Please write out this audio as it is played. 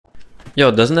Yo,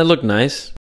 doesn't that look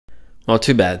nice? Well,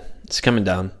 too bad. It's coming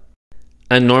down.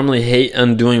 I normally hate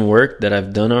undoing work that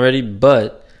I've done already,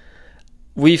 but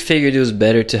we figured it was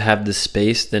better to have the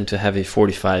space than to have a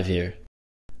 45 here.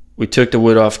 We took the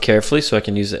wood off carefully so I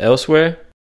can use it elsewhere.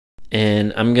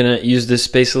 And I'm gonna use this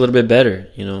space a little bit better,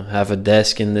 you know, have a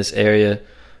desk in this area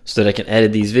so that I can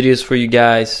edit these videos for you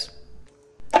guys.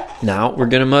 Now we're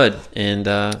gonna mud, and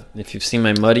if you've seen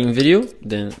my mudding video,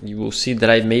 then you will see that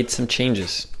I made some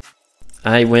changes.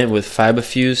 I went with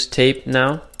fiberfuse tape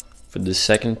now for the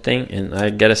second thing, and I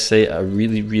gotta say I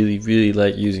really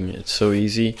like using it. It's so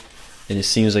easy, and it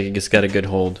seems like it's got a good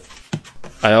hold.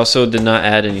 I also did not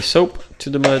add any soap to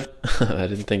the mud. I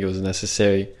didn't think it was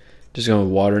necessary. Just going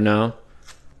with water now.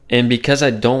 And because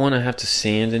I don't want to have to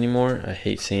sand anymore, I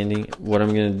hate sanding, what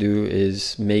I'm going to do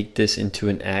is make this into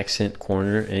an accent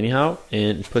corner anyhow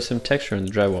and put some texture on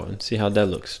the drywall and see how that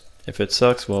looks. If it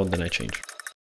sucks, well, then I change.